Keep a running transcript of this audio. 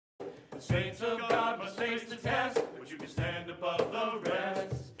The saints of God must face the test, but you can stand above the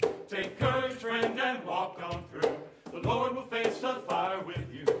rest. Take courage, friend, and walk on through. The Lord will face the fire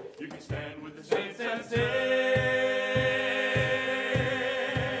with you. You can stand with the saints and say,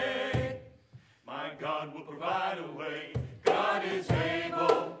 my God will provide a way. God is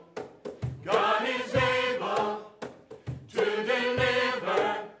able. God is able to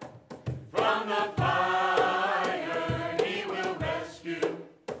deliver from the fire. He will rescue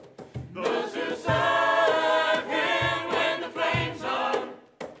those who serve Him when the flames are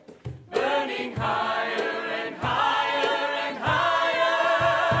burning higher and higher and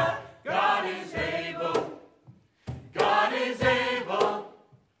higher. God is able. God is able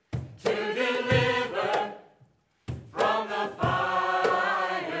to deliver from the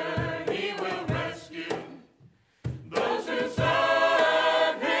fire. He will rescue those who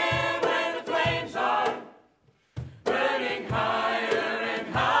serve Him when the flames are burning higher and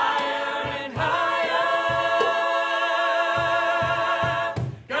higher and higher.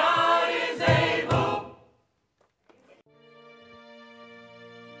 God is able.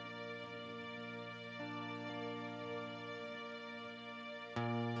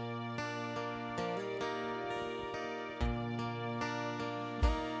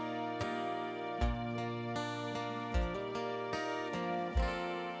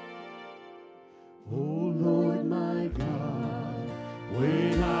 O Lord my God,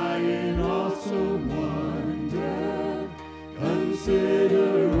 when I in awesome wonder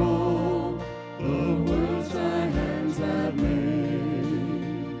consider all the worlds thy hands have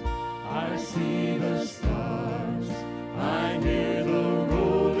made, I see the stars, I hear the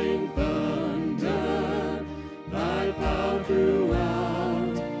rolling thunder, thy power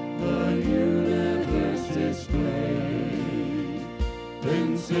throughout the universe displayed.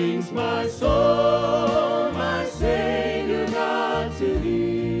 Then sings my soul, my Savior God, to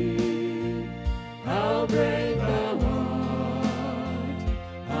thee. How great thou art,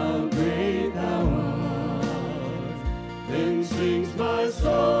 how great thou art. Then sings my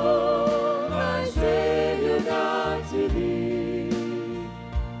soul, my Savior God, to thee.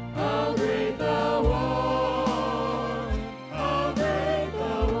 How great thou art, how great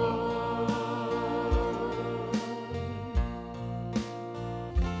thou art.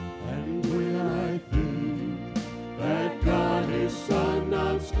 And when I think that God His Son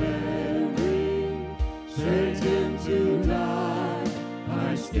not sparing sent Him to die,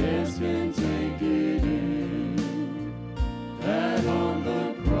 I scarce can take it in, that on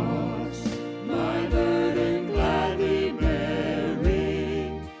the cross my burden gladly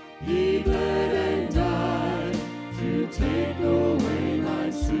bearing, He bled and died to take away my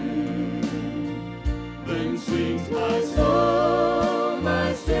sin. Then sings my soul,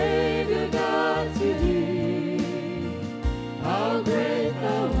 my Savior God, to thee. How great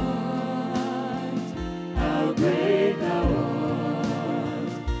thou art, how great thou art.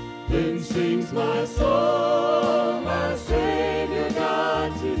 Then sings my soul, my Savior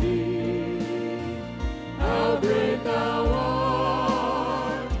God, to thee. How great thou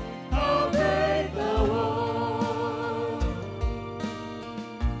art, how great thou art.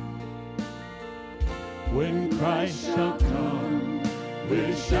 When Christ shall come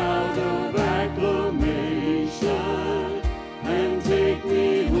with shout of acclamation and take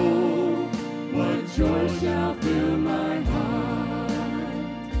me home, what joy shall fill my heart.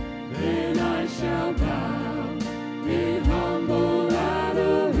 Then I shall bow in humble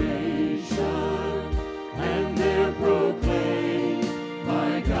adoration and there proclaim,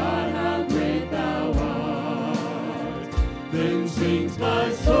 my God, how great thou art. Then sings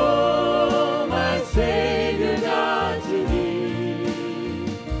my soul, my Savior God, to thee.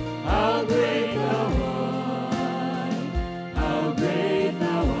 How great thou art, how great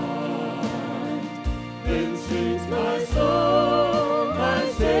thou art. Then sings my soul, my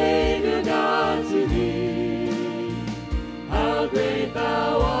Savior God, to thee. How great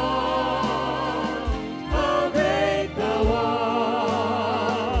thou art, how great thou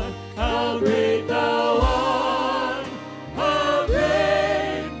art, how great thou art, how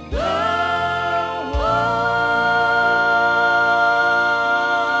great thou art.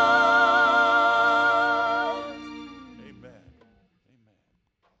 Amen. Amen.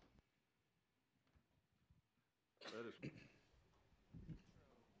 Let us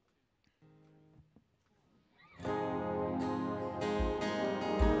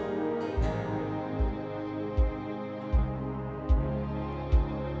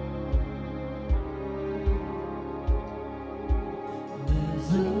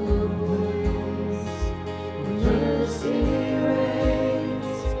There's a place where mercy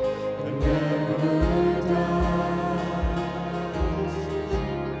reigns and never dies.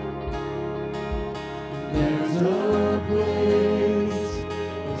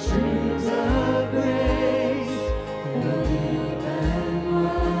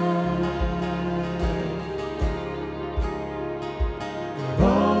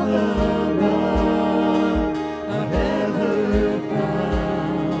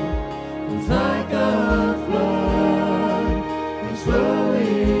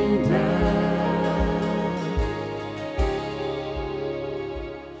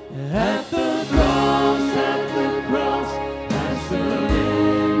 At the cross, I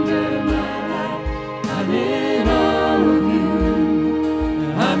surrender my life. I'm in awe of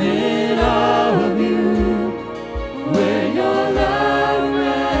you. I'm in awe of you. Where your love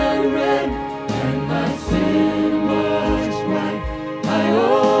ran red and my sin washed white. I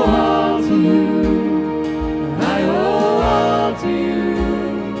owe all to you. I owe all to you.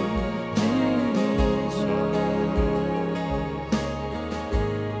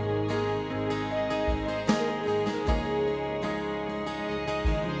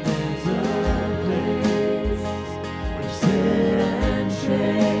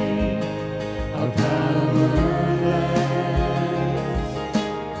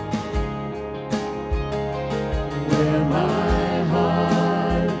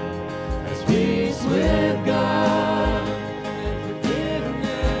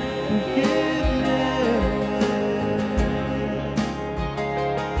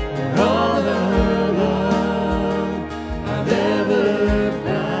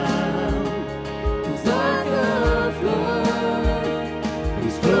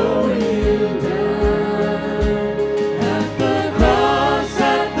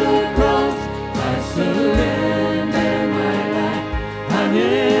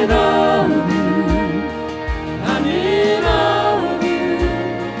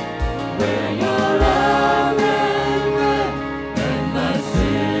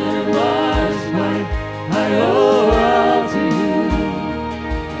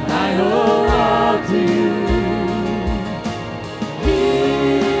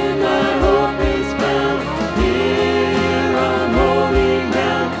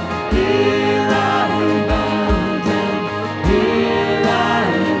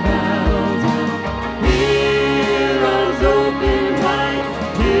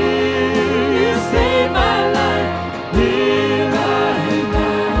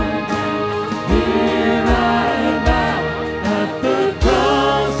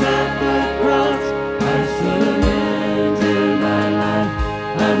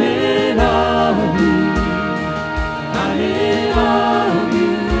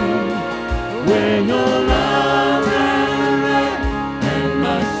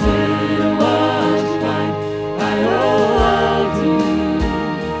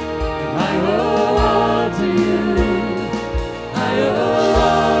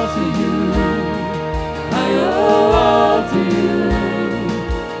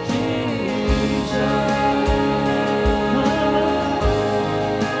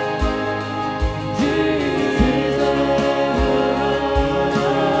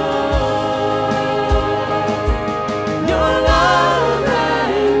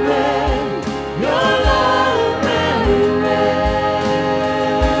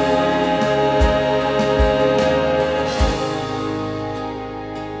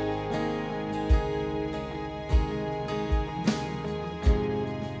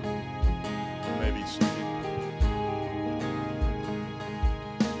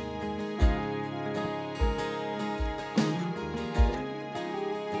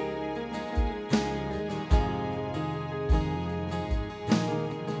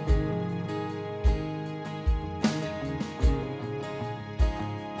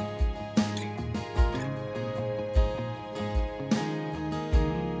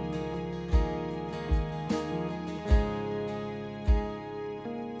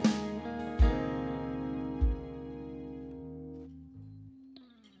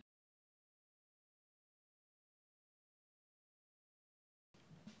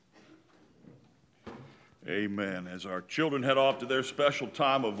 Amen. As our children head off to their special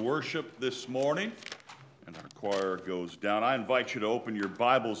time of worship this morning, and our choir goes down, I invite you to open your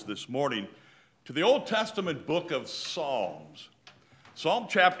Bibles this morning to the Old Testament book of Psalms. Psalm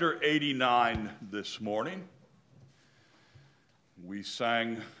chapter 89 this morning. We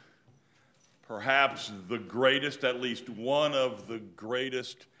sang perhaps the greatest, at least one of the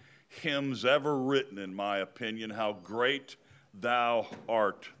greatest hymns ever written, in my opinion, How Great Thou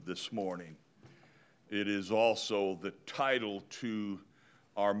Art, this morning. It is also the title to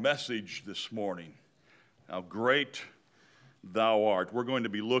our message this morning, How Great Thou Art. We're going to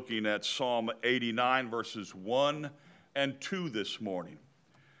be looking at Psalm 89, verses 1 and 2 this morning.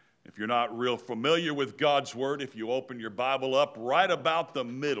 If you're not real familiar with God's Word, if you open your Bible up right about the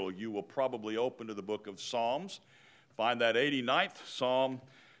middle, you will probably open to the book of Psalms. Find that 89th Psalm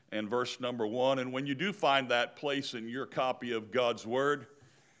and verse number 1. And when you do find that place in your copy of God's Word,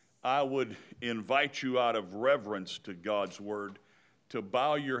 I would invite you, out of reverence to God's Word, to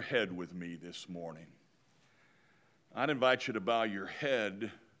bow your head with me this morning. I'd invite you to bow your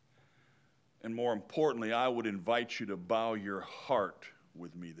head, and more importantly, I would invite you to bow your heart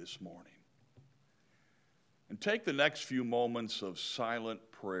with me this morning. And take the next few moments of silent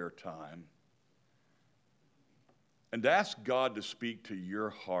prayer time and ask God to speak to your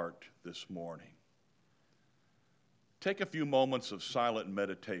heart this morning. Take a few moments of silent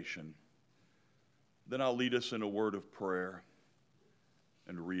meditation. Then I'll lead us in a word of prayer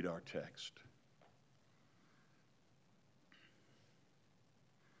and read our text.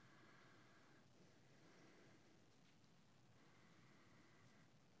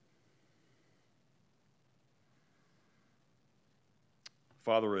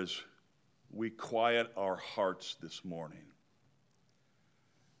 Father, as we quiet our hearts this morning,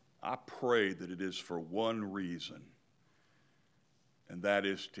 I pray that it is for one reason, and that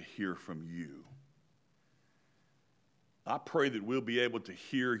is to hear from you. I pray that we'll be able to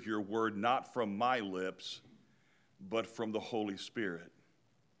hear your word not from my lips, but from the Holy Spirit.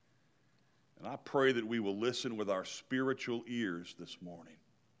 And I pray that we will listen with our spiritual ears this morning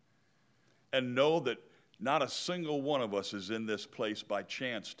and know that not a single one of us is in this place by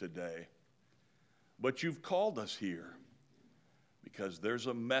chance today, but you've called us here because there's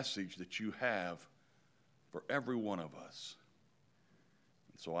a message that you have for every one of us.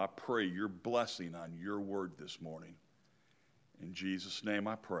 And so I pray your blessing on your word this morning. In Jesus' name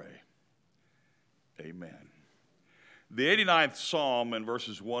I pray. Amen. The 89th Psalm in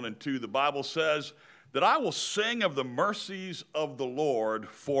verses 1 and 2, the Bible says that I will sing of the mercies of the Lord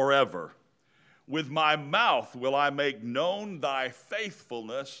forever. With my mouth will I make known thy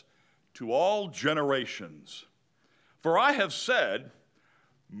faithfulness to all generations. For I have said,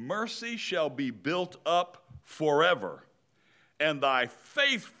 mercy shall be built up forever, and thy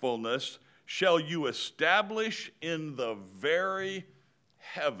faithfulness shall you establish in the very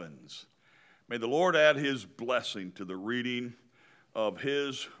heavens. May the Lord add his blessing to the reading of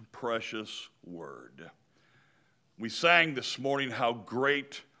his precious word. We sang this morning, How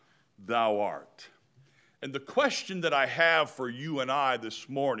Great Thou Art. And the question that I have for you and I this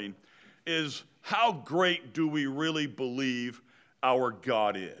morning is, how great do we really believe our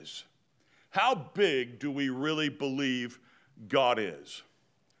God is? How big do we really believe God is?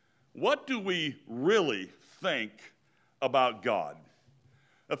 What do we really think about God?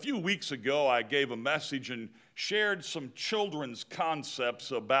 A few weeks ago, I gave a message and shared some children's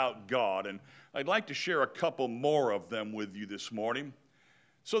concepts about God, and I'd like to share a couple more of them with you this morning,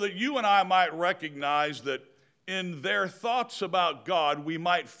 so that you and I might recognize that in their thoughts about God, we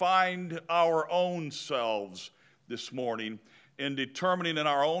might find our own selves this morning in determining in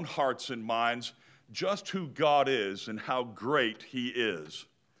our own hearts and minds just who God is and how great he is.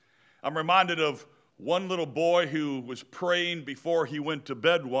 I'm reminded of one little boy who was praying before he went to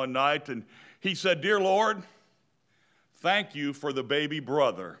bed one night, and he said, Dear Lord, thank you for the baby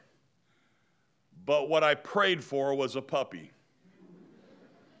brother, but what I prayed for was a puppy.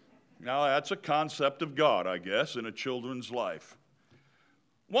 Now, that's a concept of God, I guess, in a children's life.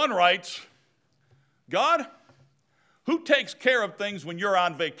 One writes, God, who takes care of things when you're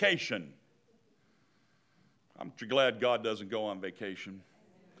on vacation? I'm glad God doesn't go on vacation.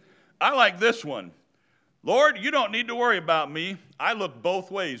 I like this one. Lord, you don't need to worry about me. I look both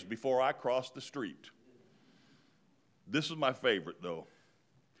ways before I cross the street. This is my favorite, though.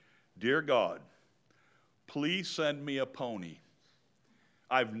 Dear God, please send me a pony.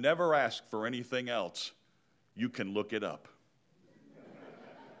 I've never asked for anything else. You can look it up.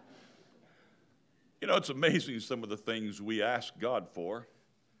 You know, it's amazing some of the things we ask God for.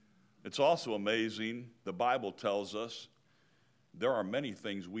 It's also amazing, the Bible tells us, there are many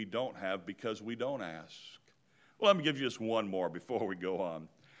things we don't have because we don't ask. Well, let me give you just one more before we go on.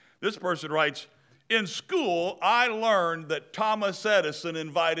 This person writes, in school, I learned that Thomas Edison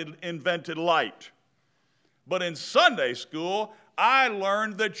invented light. But in Sunday school, I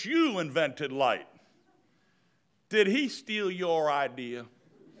learned that you invented light. Did he steal your idea?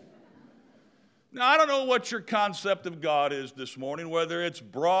 Now, I don't know what your concept of God is this morning, whether it's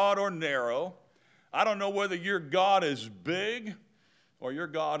broad or narrow. I don't know whether your God is big or your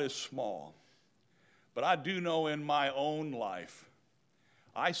God is small. But I do know in my own life,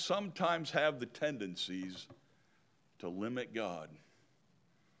 I sometimes have the tendencies to limit God.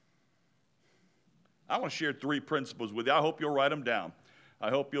 I want to share 3 principles with you. I hope you'll write them down. I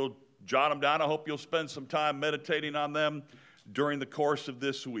hope you'll jot them down. I hope you'll spend some time meditating on them during the course of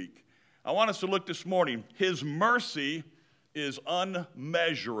this week. I want us to look this morning. His mercy is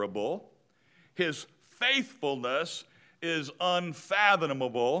unmeasurable. His faithfulness is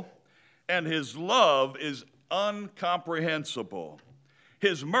unfathomable. And his love is incomprehensible.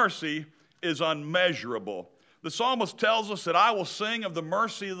 His mercy is unmeasurable. The psalmist tells us that I will sing of the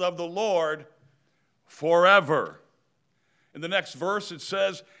mercy of the Lord forever. In the next verse, it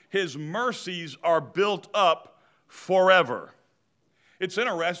says, his mercies are built up forever. It's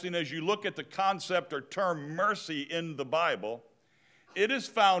interesting as you look at the concept or term mercy in the Bible, it is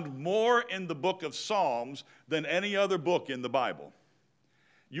found more in the book of Psalms than any other book in the Bible.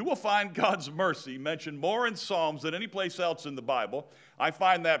 You will find God's mercy mentioned more in Psalms than any place else in the Bible. I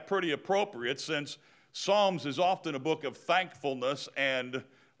find that pretty appropriate since Psalms is often a book of thankfulness and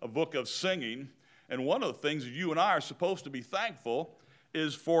a book of singing. And one of the things that you and I are supposed to be thankful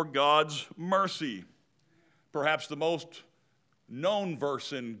is for God's mercy. Perhaps the most known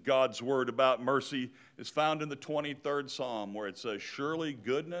verse in God's word about mercy is found in the 23rd Psalm, where it says, surely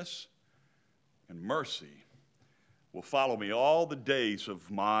goodness and mercy will follow me all the days of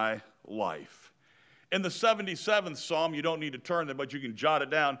my life. In the 77th Psalm, you don't need to turn there, but you can jot it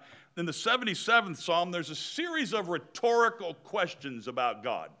down. In the 77th Psalm, there's a series of rhetorical questions about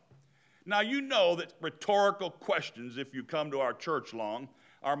God. Now, you know that rhetorical questions, if you come to our church long,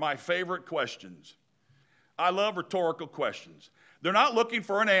 are my favorite questions. I love rhetorical questions. They're not looking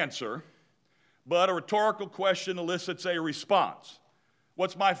for an answer, but a rhetorical question elicits a response.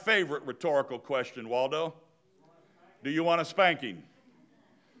 What's my favorite rhetorical question, Waldo? Do you want a spanking?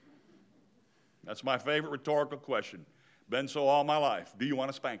 That's my favorite rhetorical question. Been so all my life. Do you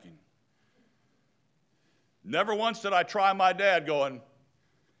want a spanking? Never once did I try my dad going,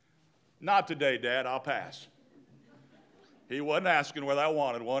 not today, Dad, I'll pass. He wasn't asking whether I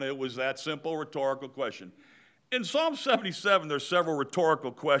wanted one. It was that simple rhetorical question. In Psalm 77, there's several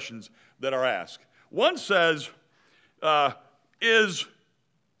rhetorical questions that are asked. One says, is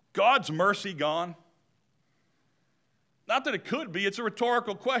God's mercy gone? Not that it could be, it's a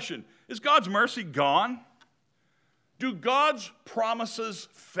rhetorical question. Is God's mercy gone? Do God's promises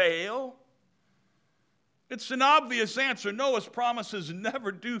fail? It's an obvious answer. No, his promises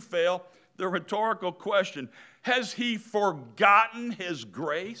never do fail. The rhetorical question, has he forgotten his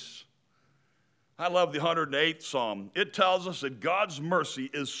grace? I love the 108th Psalm. It tells us that God's mercy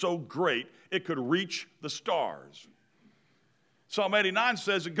is so great it could reach the stars. Psalm 89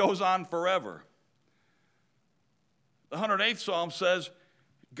 says it goes on forever. The 108th Psalm says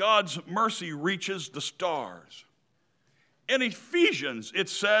God's mercy reaches the stars. In Ephesians, it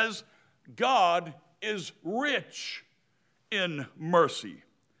says God is rich in mercy.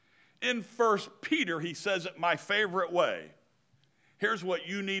 In 1 Peter, he says it my favorite way. Here's what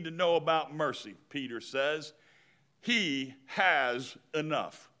you need to know about mercy, Peter says. He has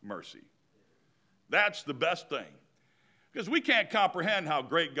enough mercy. That's the best thing. Because we can't comprehend how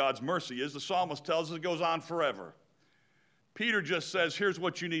great God's mercy is. The psalmist tells us it goes on forever. Peter just says, here's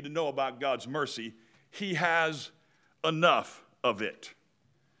what you need to know about God's mercy. He has enough of it.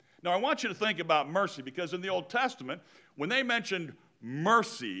 Now, I want you to think about mercy because in the Old Testament, when they mentioned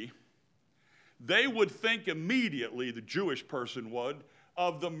mercy, they would think immediately, the Jewish person would,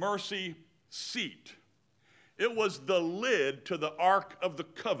 of the mercy seat. It was the lid to the Ark of the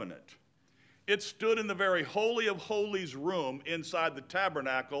Covenant. It stood in the very Holy of Holies room inside the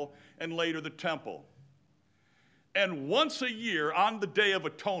tabernacle and later the temple. And once a year, on the Day of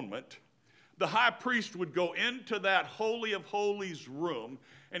Atonement, the high priest would go into that Holy of Holies room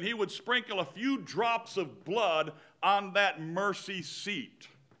and he would sprinkle a few drops of blood on that mercy seat.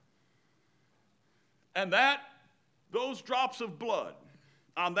 And those drops of blood,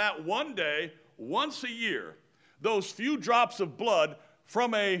 on that one day, once a year, those few drops of blood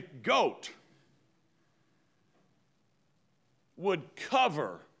from a goat would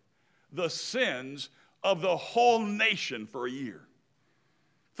cover the sins of the whole nation for a year.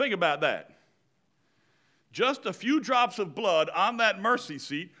 Think about that. Just a few drops of blood on that mercy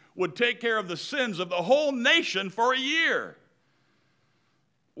seat would take care of the sins of the whole nation for a year.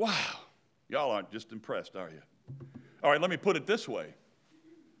 Wow. Y'all aren't just impressed, are you? All right, let me put it this way.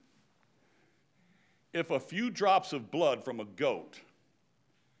 If a few drops of blood from a goat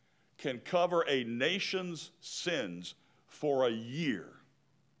can cover a nation's sins for a year,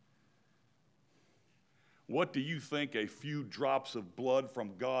 what do you think a few drops of blood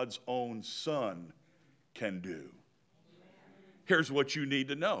from God's own Son can do? Here's what you need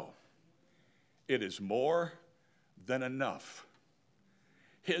to know. It is more than enough.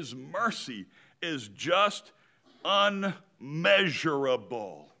 His mercy is just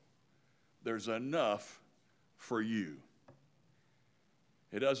unmeasurable. There's enough for you.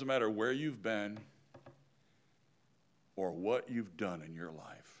 It doesn't matter where you've been or what you've done in your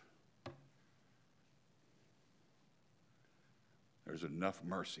life. There's enough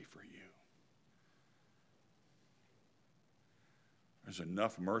mercy for you. There's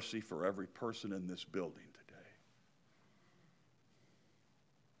enough mercy for every person in this building today.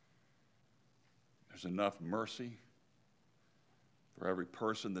 There's enough mercy for every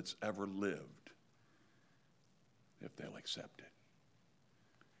person that's ever lived, if they'll accept it.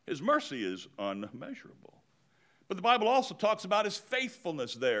 His mercy is unmeasurable. But the Bible also talks about his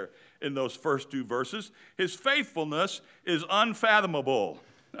faithfulness there in those first two verses. His faithfulness is unfathomable.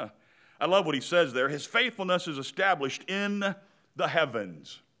 I love what he says there. His faithfulness is established in the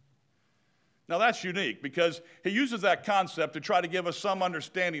heavens. Now that's unique because he uses that concept to try to give us some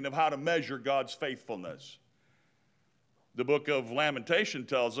understanding of how to measure God's faithfulness. The book of Lamentation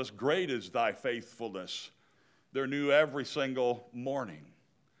tells us, great is thy faithfulness. They're new every single morning.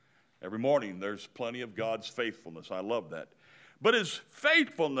 Every morning there's plenty of God's faithfulness. I love that. But his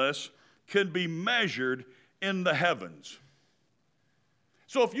faithfulness can be measured in the heavens.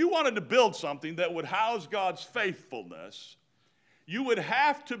 So if you wanted to build something that would house God's faithfulness, you would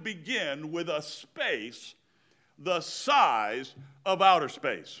have to begin with a space the size of outer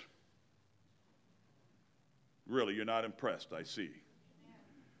space. Really, you're not impressed, I see.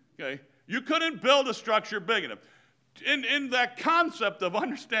 Okay? You couldn't build a structure big enough. In that concept of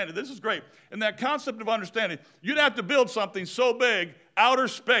understanding, this is great. In that concept of understanding, you'd have to build something so big, outer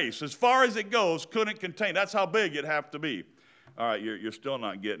space, as far as it goes, couldn't contain. That's how big it'd have to be. All right, you're still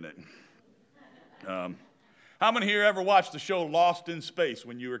not getting it. How many here ever watched the show Lost in Space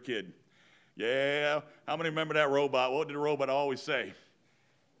when you were a kid? Yeah. How many remember that robot? What did the robot always say?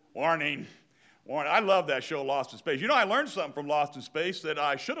 Warning. Warning. I love that show Lost in Space. You know, I learned something from Lost in Space that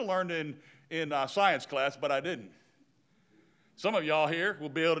I should have learned in science class, but I didn't. Some of y'all here will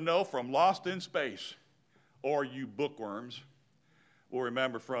be able to know from Lost in Space, or you bookworms will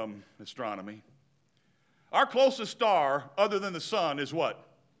remember from astronomy. Our closest star, other than the sun, is what?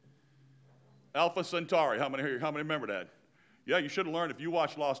 Alpha Centauri. How many remember that? Yeah, you should have learned. If you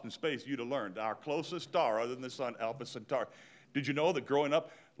watched Lost in Space, you'd have learned. Our closest star, other than the sun, Alpha Centauri. Did you know that growing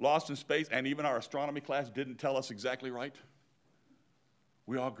up, Lost in Space, and even our astronomy class didn't tell us exactly right?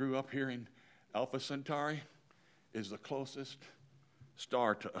 We all grew up hearing Alpha Centauri is the closest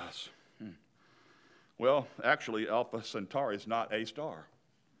star to us. Well, actually, Alpha Centauri is not a star.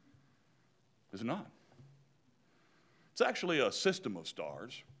 It's not. It's actually a system of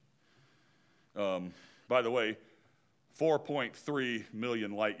stars. By the way, 4.3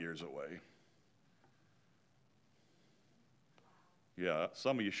 million light years away. Yeah,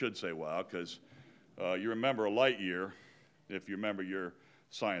 some of you should say wow, because you remember a light year, if you remember your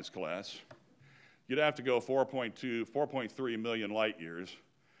science class. You'd have to go 4.3 million light years,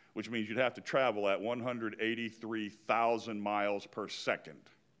 which means you'd have to travel at 183,000 miles per second.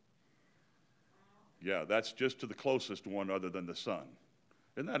 Yeah, that's just to the closest one other than the sun.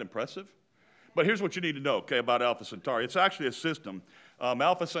 Isn't that impressive? But here's what you need to know, okay, about Alpha Centauri. It's actually a system.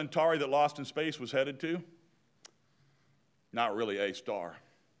 Alpha Centauri that Lost in Space was headed to, not really a star.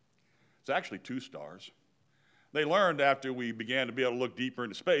 It's actually two stars. They learned after we began to be able to look deeper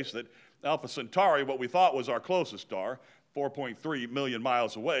into space that Alpha Centauri, what we thought was our closest star, 4.3 million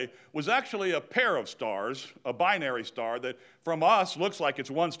miles away, was actually a pair of stars, a binary star that from us looks like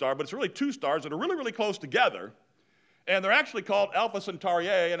it's one star, but it's really two stars that are really, really close together. And they're actually called Alpha Centauri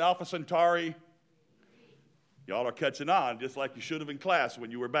A and Alpha Centauri. Y'all are catching on just like you should have in class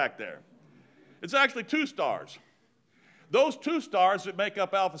when you were back there. It's actually two stars. Those two stars that make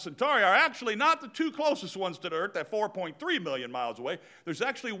up Alpha Centauri are actually not the two closest ones to the Earth, at 4.3 million miles away. There's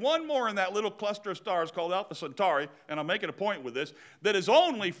actually one more in that little cluster of stars called Alpha Centauri, and I'm making a point with this, that is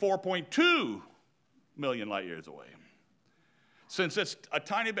only 4.2 million light years away. Since it's a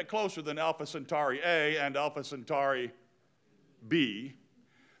tiny bit closer than Alpha Centauri A and Alpha Centauri B,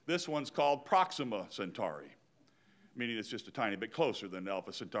 this one's called Proxima Centauri, meaning it's just a tiny bit closer than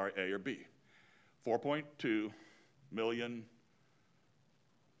Alpha Centauri A or B. 4.2 million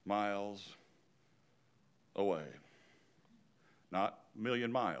miles away. Not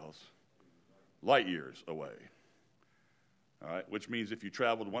million miles, light years away. All right, which means if you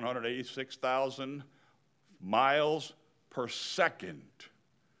traveled 186,000 miles per second,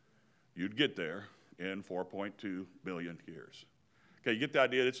 you'd get there in 4.2 billion years. Okay, you get the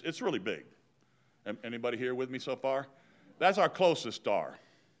idea? It's really big. Anybody here with me so far? That's our closest star.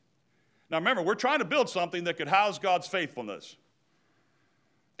 Now remember, we're trying to build something that could house God's faithfulness.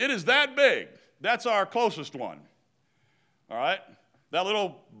 It is that big. That's our closest one. All right? That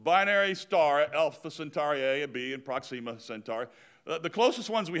little binary star, Alpha Centauri A and B and Proxima Centauri, the closest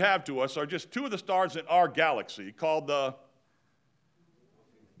ones we have to us are just two of the stars in our galaxy called the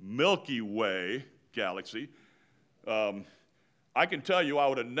Milky Way galaxy. I can tell you I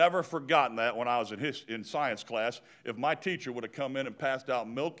would have never forgotten that when I was in science class if my teacher would have come in and passed out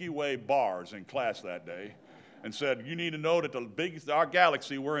Milky Way bars in class that day and said, you need to know that our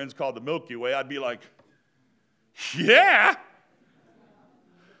galaxy we're in is called the Milky Way. I'd be like, yeah,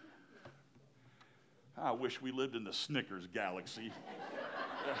 I wish we lived in the Snickers galaxy.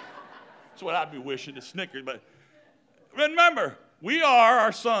 That's what I'd be wishing, the Snickers. But remember,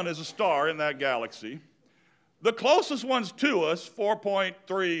 our sun is a star in that galaxy. The closest ones to us,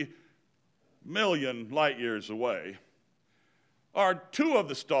 4.3 million light years away, are two of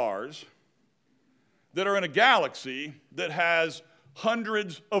the stars that are in a galaxy that has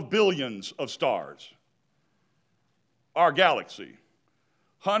hundreds of billions of stars. Our galaxy,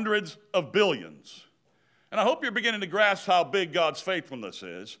 hundreds of billions. And I hope you're beginning to grasp how big God's faithfulness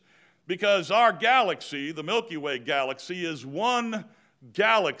is, because our galaxy, the Milky Way galaxy, is one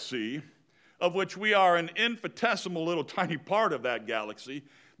galaxy of which we are an infinitesimal little tiny part of that galaxy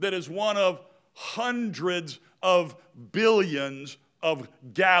that is one of hundreds of billions of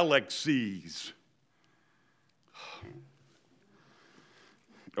galaxies.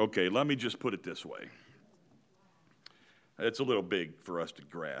 Okay, let me just put it this way. It's a little big for us to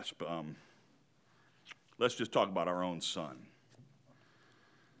grasp. Let's just talk about our own sun,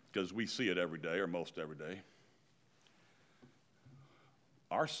 because we see it every day, or most every day.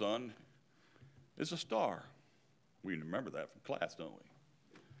 Our sun is a star. We remember that from class, don't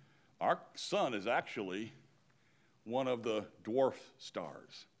we? Our sun is actually one of the dwarf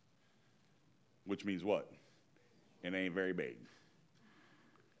stars, which means what? It ain't very big.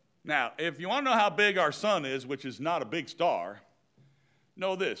 Now, if you want to know how big our sun is, which is not a big star,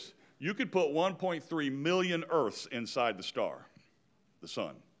 know this. You could put 1.3 million Earths inside the star, the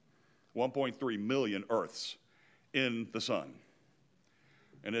sun. 1.3 million Earths in the sun.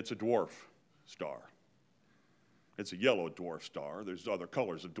 And it's a dwarf star. It's a yellow dwarf star. There's other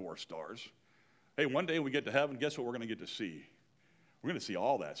colors of dwarf stars. Hey, one day we get to heaven, guess what we're going to get to see? We're going to see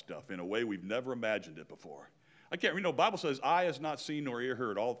all that stuff in a way we've never imagined it before. The Bible says, eye has not seen nor ear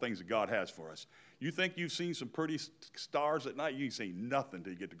heard all the things that God has for us. You think you've seen some pretty stars at night? You ain't seen nothing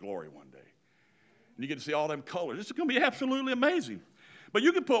till you get to glory one day. And you get to see all them colors. This is going to be absolutely amazing. But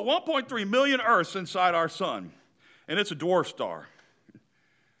you can put 1.3 million Earths inside our sun, and it's a dwarf star.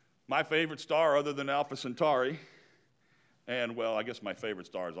 My favorite star, other than Alpha Centauri, and, well, I guess my favorite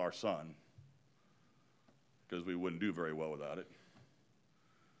star is our sun, because we wouldn't do very well without it.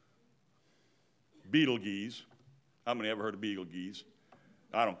 Betelgeuse. How many ever heard of Betelgeuse?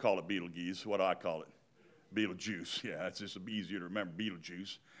 I don't call it Betelgeuse. What do I call it? Betelgeuse. Yeah, it's just easier to remember,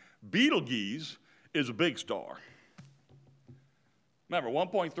 Betelgeuse. Betelgeuse is a big star. Remember,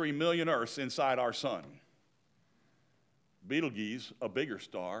 1.3 million Earths inside our sun. Betelgeuse, a bigger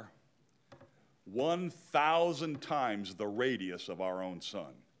star, 1,000 times the radius of our own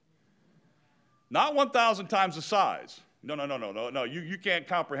sun. Not 1,000 times the size. No, you can't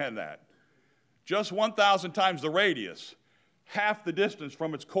comprehend that. Just 1,000 times the radius, half the distance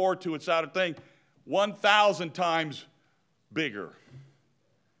from its core to its outer thing, 1,000 times bigger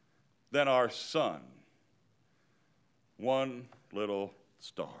than our sun. One little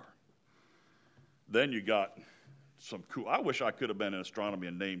star. Then you got some cool, I wish I could have been in astronomy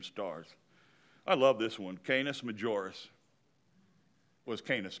and named stars. I love this one, Canis Majoris. What does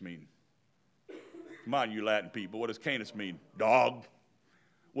Canis mean? Come on, you Latin people, what does Canis mean? Dog.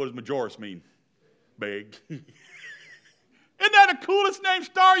 What does Majoris mean? Big. Isn't that the coolest named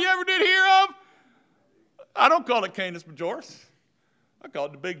star you ever did hear of? I don't call it Canis Majoris. I call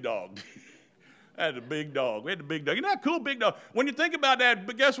it the big dog. I had a big dog. We had the big dog. Isn't that cool, big dog? When you think about that,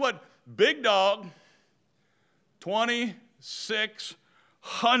 but guess what? Big dog,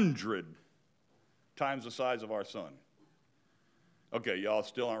 2,600 times the size of our sun. Okay, y'all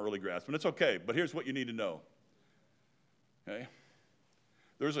still aren't really grasping. It's okay, but here's what you need to know. Okay?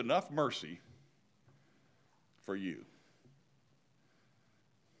 There's enough mercy for you.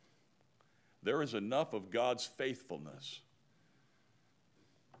 There is enough of God's faithfulness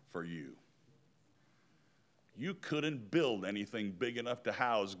for you. You couldn't build anything big enough to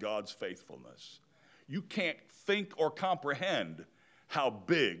house God's faithfulness. You can't think or comprehend how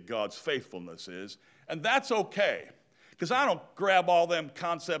big God's faithfulness is, and that's okay, because I don't grab all them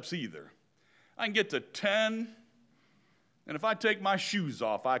concepts either. I can get to 10, and if I take my shoes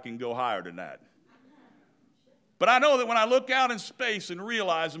off, I can go higher than that. But I know that when I look out in space and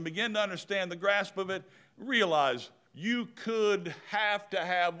realize and begin to understand the grasp of it, realize you could have to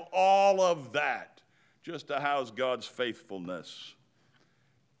have all of that just to house God's faithfulness.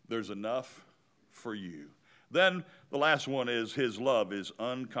 There's enough for you. Then the last one is his love is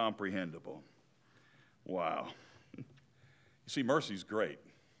uncomprehendable. Wow. You see, mercy's great.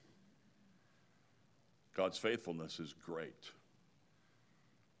 God's faithfulness is great.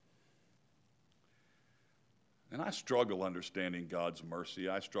 And I struggle understanding God's mercy.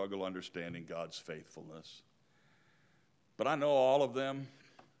 I struggle understanding God's faithfulness. But I know all of them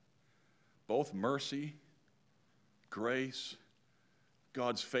both mercy, grace,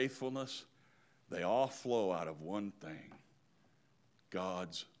 God's faithfulness, they all flow out of one thing: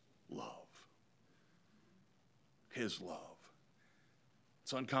 God's love. His love.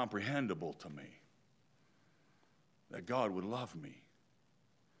 It's incomprehensible to me that God would love me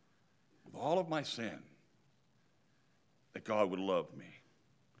with all of my sin, that God would love me.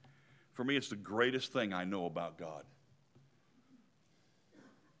 For me, it's the greatest thing I know about God,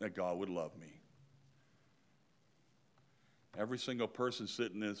 that God would love me. Every single person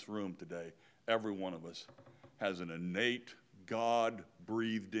sitting in this room today, every one of us, has an innate,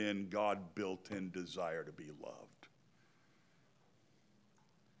 God-breathed in, God-built-in desire to be loved.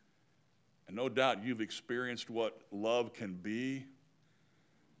 And no doubt you've experienced what love can be,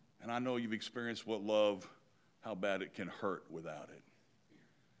 and I know you've experienced what love, how bad it can hurt without it.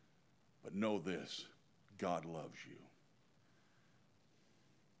 But know this: God loves you.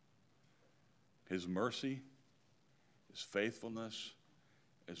 His mercy, His faithfulness,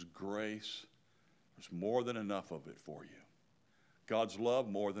 His grace, there's more than enough of it for you. God's love,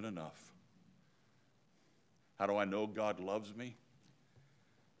 more than enough. How do I know God loves me?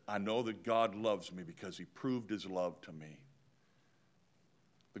 I know that God loves me because He proved His love to me.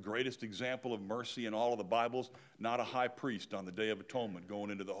 The greatest example of mercy in all of the Bibles, not a high priest on the Day of Atonement going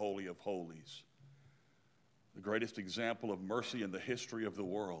into the Holy of Holies. The greatest example of mercy in the history of the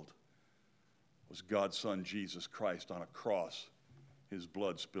world was God's Son, Jesus Christ, on a cross, His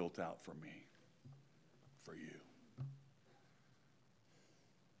blood spilt out for me, for you.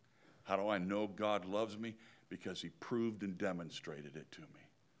 How do I know God loves me? Because He proved and demonstrated it to me.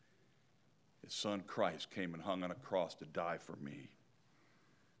 His Son Christ came and hung on a cross to die for me.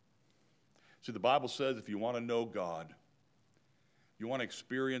 See, the Bible says if you want to know God, you want to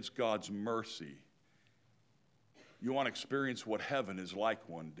experience God's mercy, you want to experience what heaven is like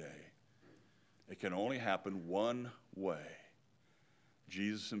one day, it can only happen one way.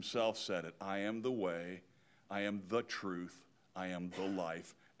 Jesus Himself said it: I am the way, I am the truth, I am the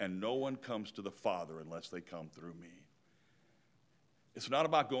life, and no one comes to the Father unless they come through me. It's not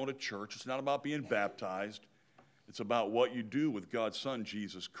about going to church. It's not about being baptized. It's about what you do with God's Son,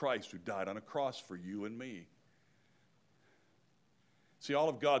 Jesus Christ, who died on a cross for you and me. See, all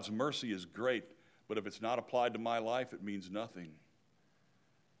of God's mercy is great, but if it's not applied to my life, it means nothing.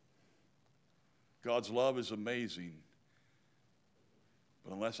 God's love is amazing,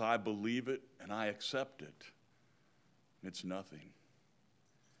 but unless I believe it and I accept it, it's nothing.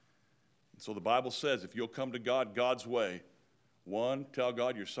 And so the Bible says if you'll come to God God's way, one, tell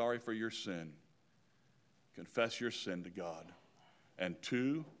God you're sorry for your sin. Confess your sin to God. And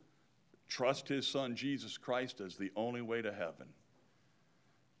two, trust His Son, Jesus Christ, as the only way to heaven.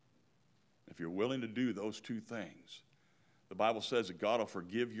 If you're willing to do those two things, the Bible says that God will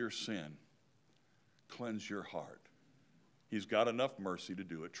forgive your sin, cleanse your heart. He's got enough mercy to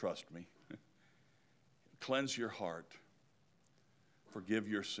do it, trust me. Cleanse your heart, forgive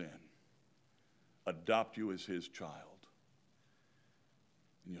your sin, adopt you as His child,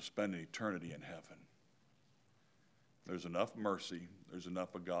 and you'll spend an eternity in heaven. There's enough mercy. There's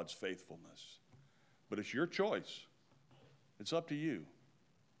enough of God's faithfulness. But it's your choice. It's up to you.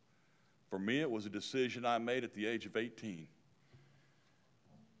 For me, it was a decision I made at the age of 18.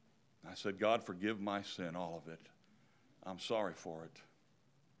 I said, God, forgive my sin, all of it. I'm sorry for it.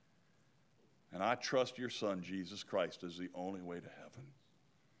 And I trust your Son, Jesus Christ, as the only way to heaven.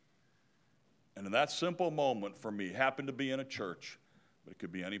 And in that simple moment for me, happened to be in a church, but it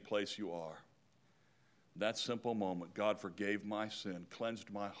could be any place you are. That simple moment, God forgave my sin,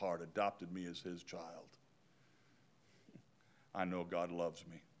 cleansed my heart, adopted me as His child. I know God loves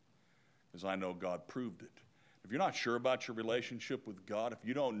me because I know God proved it. If you're not sure about your relationship with God, if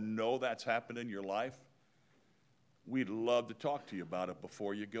you don't know that's happened in your life, we'd love to talk to you about it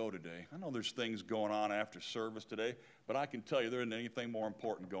before you go today. I know there's things going on after service today, but I can tell you there isn't anything more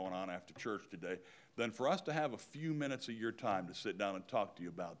important going on after church today than for us to have a few minutes of your time to sit down and talk to you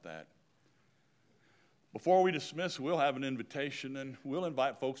about that. Before we dismiss, we'll have an invitation, and we'll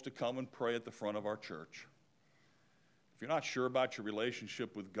invite folks to come and pray at the front of our church. If you're not sure about your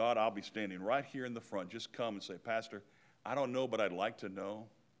relationship with God, I'll be standing right here in the front. Just come and say, Pastor, I don't know, but I'd like to know.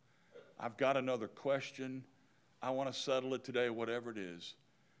 I've got another question. I want to settle it today, whatever it is.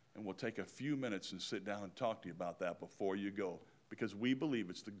 And we'll take a few minutes and sit down and talk to you about that before you go, because we believe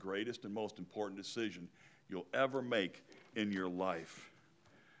it's the greatest and most important decision you'll ever make in your life.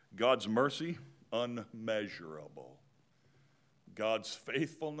 God's mercy, unmeasurable. God's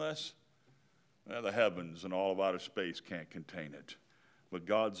faithfulness, the heavens and all of outer space can't contain it. But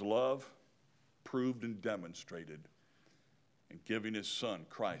God's love, proved and demonstrated and giving his son,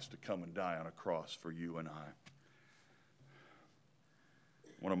 Christ, to come and die on a cross for you and I.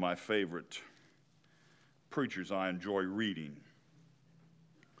 One of my favorite preachers I enjoy reading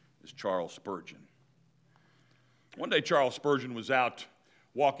is Charles Spurgeon. One day Charles Spurgeon was out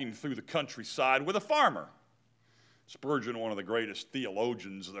walking through the countryside with a farmer. Spurgeon, one of the greatest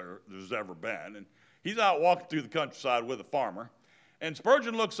theologians there's ever been, and he's out walking through the countryside with a farmer, and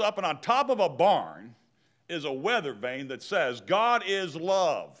Spurgeon looks up, and on top of a barn is a weather vane that says, "God is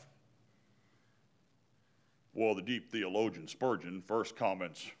love." Well, the deep theologian Spurgeon first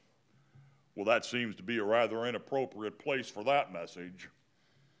comments, "Well, that seems to be a rather inappropriate place for that message."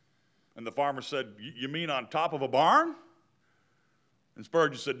 And the farmer said, "You mean on top of a barn?" And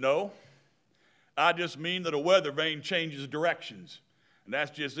Spurgeon said, "No, I just mean that a weather vane changes directions. And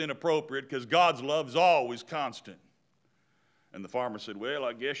that's just inappropriate because God's love is always constant." And the farmer said, "Well,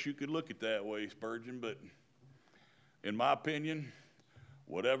 I guess you could look at it that way, Spurgeon, but in my opinion,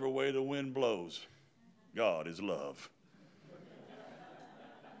 whatever way the wind blows, God is love."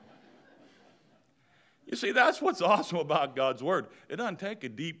 You see, that's what's awesome about God's word. It doesn't take a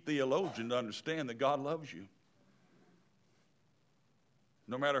deep theologian to understand that God loves you.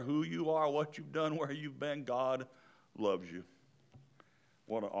 No matter who you are, what you've done, where you've been, God loves you.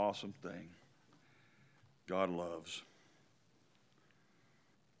 What an awesome thing. God loves.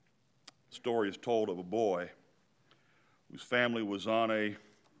 The story is told of a boy whose family was on a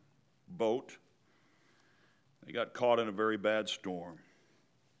boat. They got caught in a very bad storm.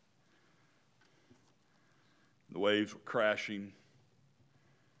 The waves were crashing.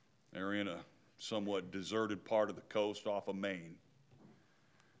 They were in a somewhat deserted part of the coast off of Maine.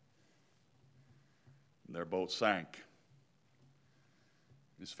 And their boat sank.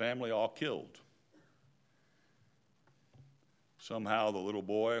 His family all killed. Somehow the little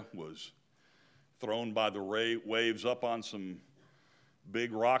boy was thrown by the waves up on some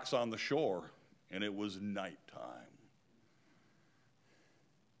big rocks on the shore, and it was nighttime.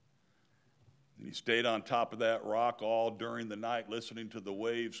 And he stayed on top of that rock all during the night, listening to the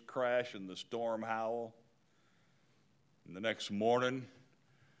waves crash and the storm howl. And the next morning,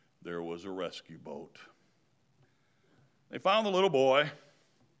 there was a rescue boat. They found the little boy,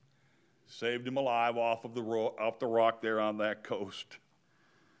 saved him alive off the rock there on that coast.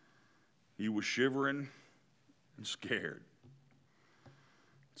 He was shivering and scared.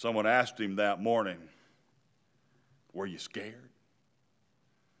 Someone asked him that morning, "Were you scared?"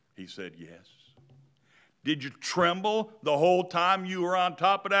 He said, "Yes." "Did you tremble the whole time you were on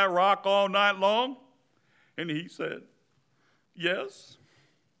top of that rock all night long?" And he said, "Yes,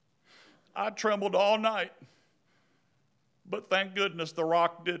 I trembled all night, but thank goodness the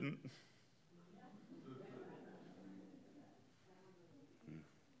rock didn't."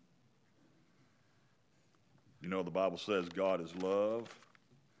 You know, the Bible says God is love.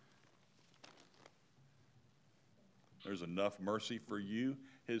 There's enough mercy for you.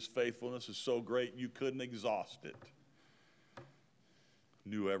 His faithfulness is so great you couldn't exhaust it.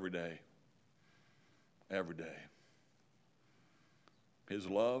 New every day. Every day. His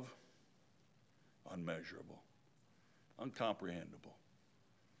love, unmeasurable, uncomprehendable.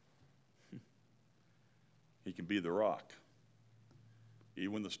 He can be the rock.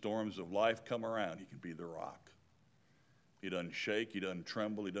 Even when the storms of life come around, he can be the rock. He doesn't shake, he doesn't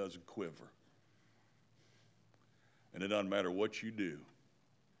tremble, he doesn't quiver. And it doesn't matter what you do,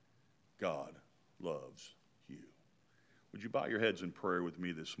 God loves you. Would you bow your heads in prayer with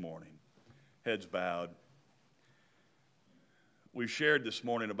me this morning? Heads bowed. We've shared this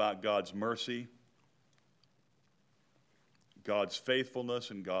morning about God's mercy, God's faithfulness,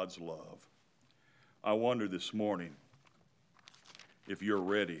 and God's love. I wonder this morning if you're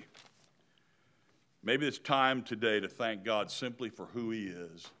ready. Maybe it's time today to thank God simply for who he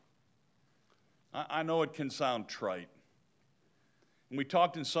is. I know it can sound trite. And we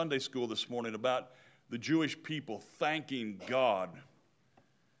talked in Sunday school this morning about the Jewish people thanking God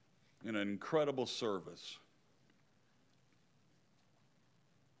in an incredible service.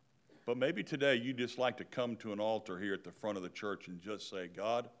 But maybe today you'd just like to come to an altar here at the front of the church and just say,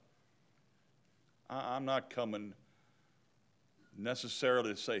 "God, I'm not coming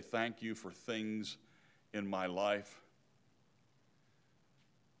necessarily to say thank you for things in my life,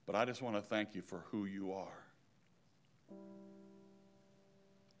 but I just want to thank you for who you are."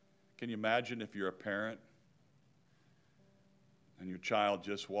 Can you imagine if you're a parent and your child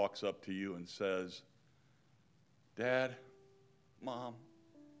just walks up to you and says, "Dad, Mom,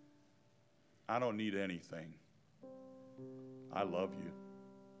 I don't need anything. I love you.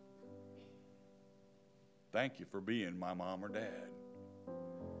 Thank you for being my mom or dad."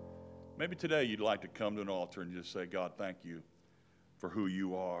 Maybe today you'd like to come to an altar and just say, "God, thank you for who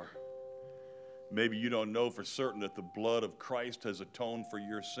you are. Maybe you don't know for certain that the blood of Christ has atoned for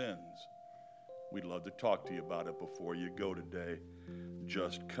your sins. We'd love to talk to you about it before you go today.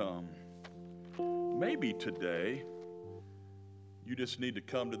 Just come. Maybe today you just need to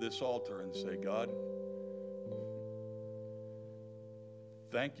come to this altar and say, God,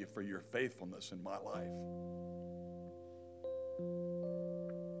 thank you for your faithfulness in my life.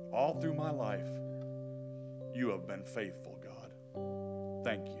 All through my life, you have been faithful, God.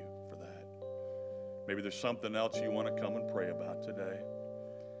 Thank you for that. Maybe there's something else you want to come and pray about today.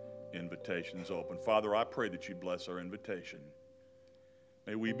 Invitation's open. Father, I pray that you bless our invitation.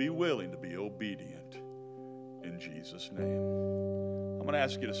 May we be willing to be obedient in Jesus' name. I'm going to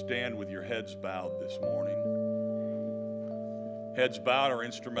ask you to stand with your heads bowed this morning. Heads bowed, our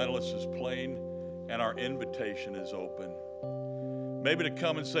instrumentalist is playing, and our invitation is open. Maybe to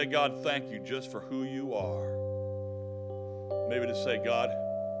come and say, God, thank you just for who you are. Maybe to say, God,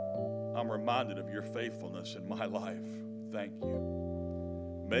 I'm reminded of your faithfulness in my life. Thank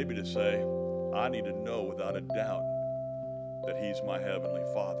you. Maybe to say, I need to know without a doubt that he's my heavenly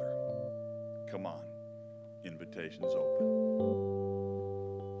Father. Come on. Invitation's open.